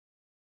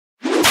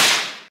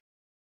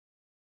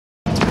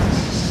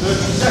30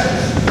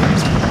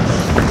 seconds.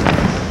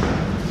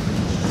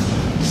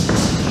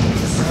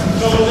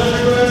 Toes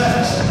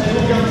everywhere.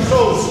 Anyone get on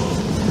toes?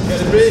 Get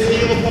the rear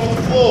heel up off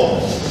the floor.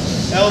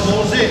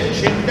 Elbows in,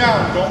 chin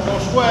down, don't go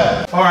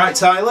square. Alright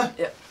Tyler,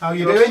 yep. How are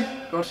you doing?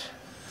 Good.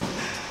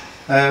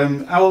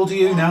 How old are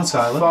you now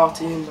Tyler?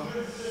 14 though.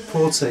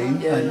 14?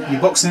 Yeah. And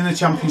you're boxing in the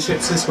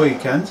championships this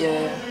weekend?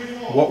 Yeah.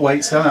 What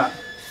weight's that?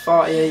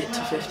 48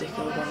 to 50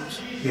 kilograms.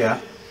 Yeah.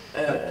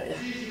 Yeah.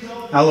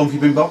 How long have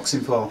you been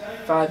boxing for?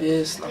 5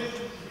 years now.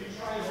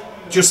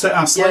 Just at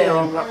Astley?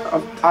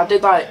 Yeah, I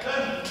did like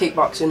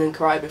kickboxing and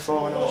karate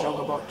before when I was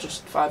younger, but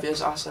just 5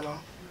 years at Astley now.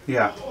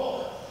 Yeah.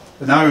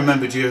 And I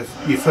remembered your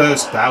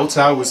first bout.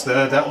 I was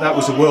there. That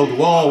was a world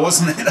war,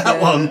 wasn't it? That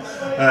one.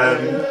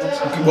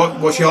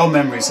 What's your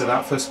memories of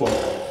that first one?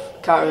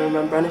 Can't really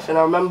remember anything.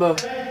 I remember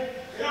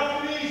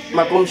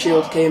my gum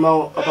shield came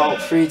out about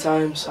 3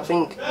 times. I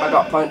think I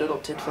got point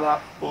deducted for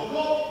that,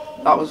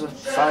 but that was a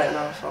fight and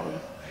a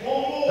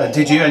half.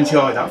 Did you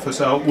enjoy that first?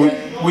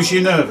 Was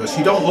you nervous?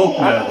 You don't look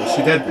nervous.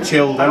 You're dead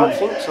chilled out. I don't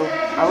think so.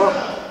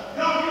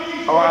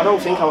 I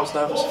don't think I was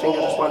nervous. I think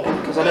I just went in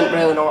because I didn't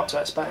really know what to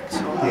expect.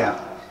 So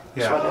Yeah.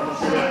 Yeah.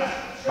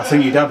 I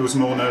think your dad was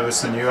more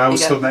nervous than you. I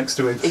was stood next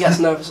to him. He gets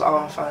nervous at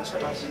all fights for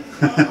Dad.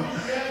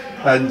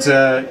 And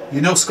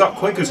you know Scott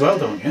Quigg as well,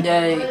 don't you?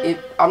 Yeah,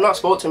 I've not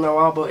spoken to him in a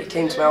while, but he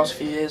came to my house a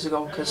few years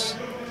ago because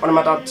one of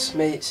my dad's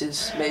mates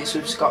is mates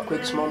with Scott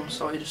Quigg's mum,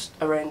 so he just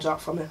arranged that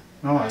for me.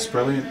 Oh, that's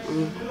brilliant.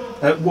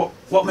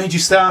 What made you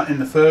start in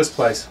the first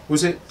place?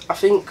 Was it? I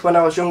think when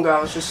I was younger, I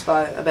was just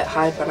like a bit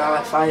hyper and I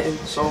like fighting,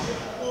 so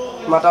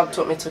my dad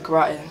took me to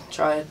karate,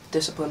 tried to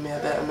discipline me a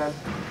bit, and then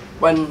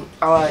when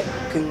I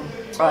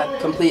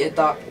completed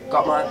that,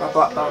 got my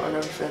black belt and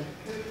everything,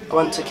 I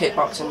went to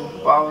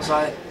kickboxing, but I was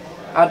like,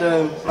 I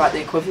had like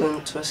the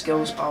equivalent to a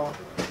skills bout,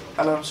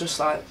 and I was just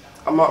like,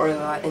 I'm not really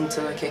like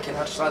into the kicking,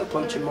 I just like the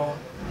punching more.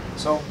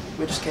 So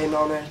we just came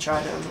down here,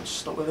 tried it, and just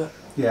stuck with it.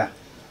 Yeah.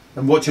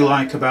 And what do you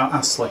like about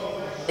Astley?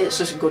 It's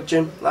just a good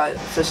gym, like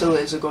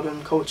facilities are good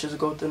and coaches are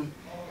good, and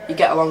you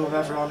get along with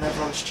everyone,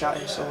 everyone's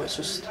chatty, so it's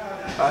just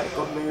like a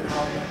good mood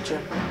around the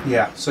gym.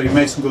 Yeah, so you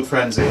made some good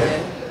friends here.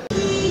 Yeah.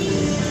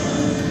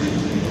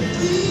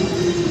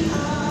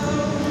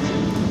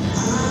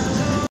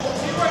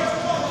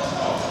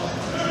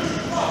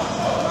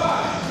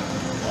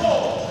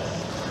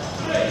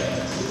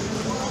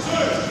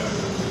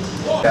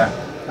 Yeah.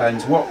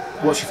 And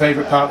what's your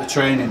favourite part of the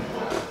training?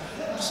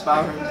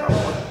 Sparring,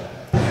 probably.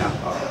 Yeah.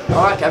 I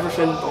like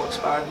everything, but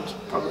sparring's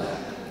probably it.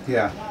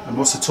 Yeah. And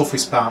what's the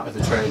toughest part of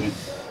the training?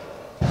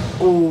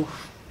 Oh,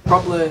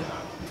 probably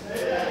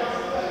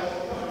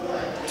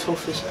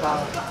toughest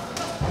part.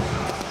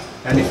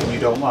 Anything you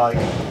don't like?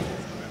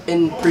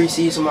 In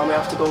pre-season when we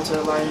have to go to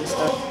the Lions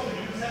Den.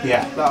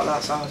 Yeah.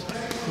 That's hard.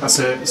 That's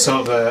a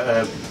sort of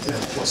a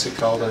what's it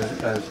called?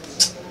 A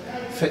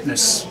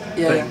fitness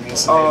thing,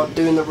 isn't it?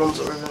 Doing the runs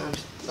at River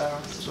there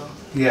as well.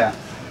 Yeah.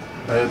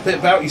 A bit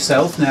about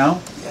yourself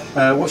now.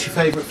 Yeah. What's your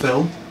favourite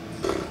film?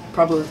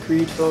 Probably the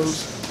Creed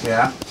films.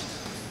 Yeah.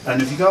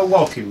 And have you got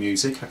walking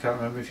music? I can't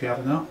remember if you have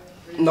or not.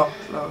 No.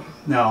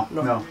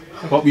 No.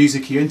 What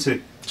music are you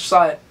into? Just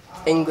like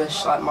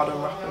English, like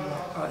modern rap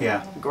and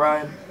like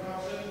grime,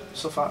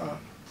 stuff like that.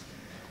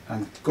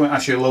 I'm going to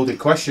ask you a loaded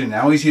question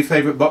now. Is your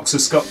favourite boxer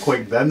Scott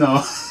Quigg then,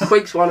 or?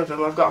 Quigg's one of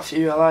them. I've got a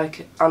few. I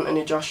like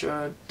Anthony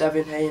Joshua,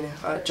 Devin Haney,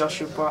 like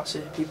Joshua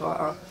Boatsy, people like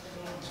that.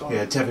 So,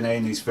 yeah, Devin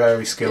Haney's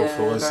very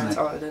skillful, yeah, isn't very he?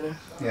 talented, isn't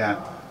he?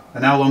 Yeah.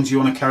 And how long do you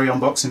want to carry on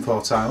boxing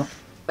for, Tyler?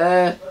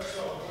 I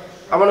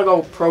want to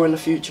go pro in the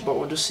future, but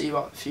we'll just see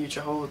what the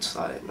future holds.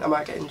 Like, I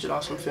might get injured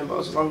or something, but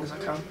as long as I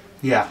can.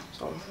 Yeah.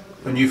 So.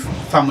 And your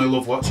family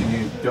love watching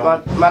you,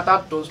 don't they? My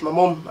dad does. My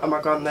mum and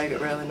my gran, they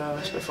get really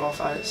nervous before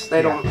fights.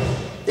 They don't.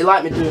 They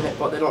like me doing it,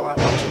 but they don't like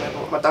watching it.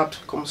 But my dad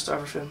comes to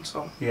everything,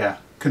 so. Yeah.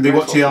 Can they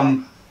watch you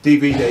on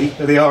DVD?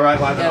 Are they all right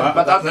like that?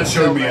 My dad That's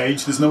showing me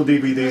age. There's no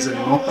DVDs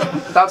anymore.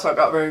 Dad's not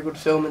got very good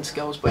filming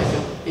skills, but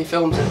he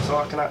films it so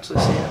I can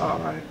actually see it. All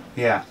right.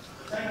 Yeah.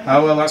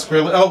 Oh well, that's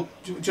brilliant. Oh,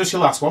 just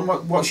your last one.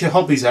 What's your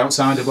hobbies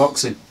outside of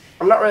boxing?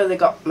 I've not really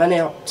got many.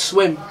 I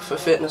swim for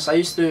fitness. I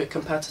used to do it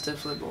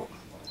competitively, but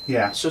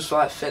yeah, it's just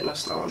like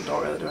fitness now and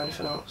don't really do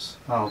anything else.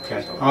 Oh,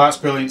 okay. Oh, that's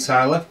brilliant,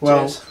 Tyler.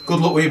 Well, cheers.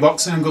 Good luck with your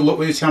boxing and good luck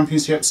with your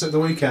championships at the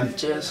weekend.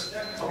 Cheers.